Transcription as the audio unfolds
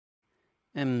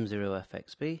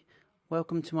M0FXB.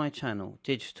 Welcome to my channel,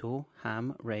 Digital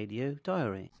Ham Radio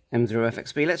Diary.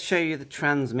 M0FXB, let's show you the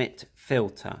transmit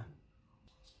filter.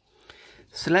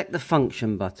 Select the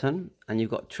function button and you've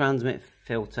got transmit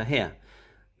filter here.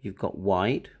 You've got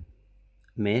wide,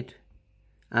 mid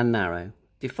and narrow.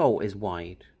 Default is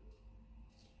wide.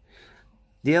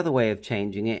 The other way of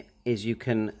changing it is you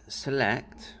can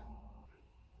select,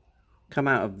 come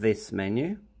out of this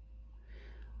menu,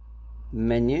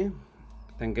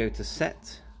 then go to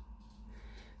set,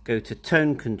 go to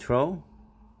tone control,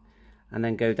 and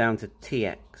then go down to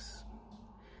TX.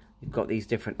 You've got these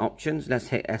different options. Let's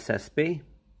hit SSB,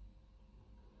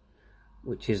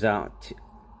 which is our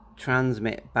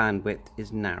transmit bandwidth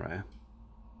is narrow.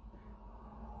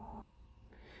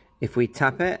 If we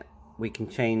tap it, we can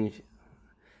change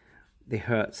the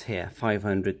hertz here,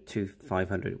 500 to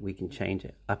 500. We can change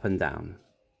it up and down.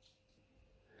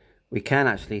 We can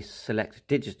actually select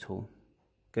digital.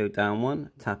 Go down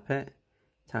one, tap it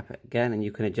again, and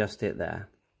you can adjust it there.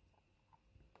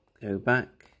 Go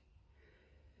back,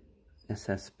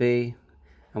 SSB,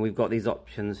 and we've got these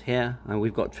options here, and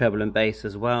we've got treble and bass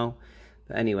as well.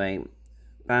 But anyway,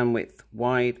 bandwidth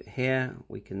wide here,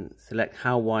 we can select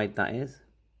how wide that is,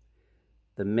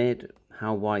 the mid,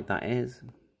 how wide that is,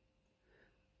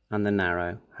 and the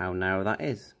narrow, how narrow that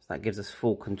is. So that gives us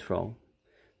full control,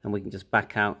 and we can just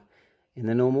back out in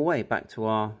the normal way, back to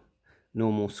our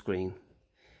normal screen.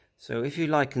 So if you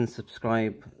like and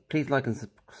subscribe, please like and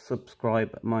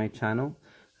subscribe my channel.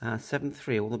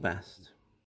 7.3, all the best.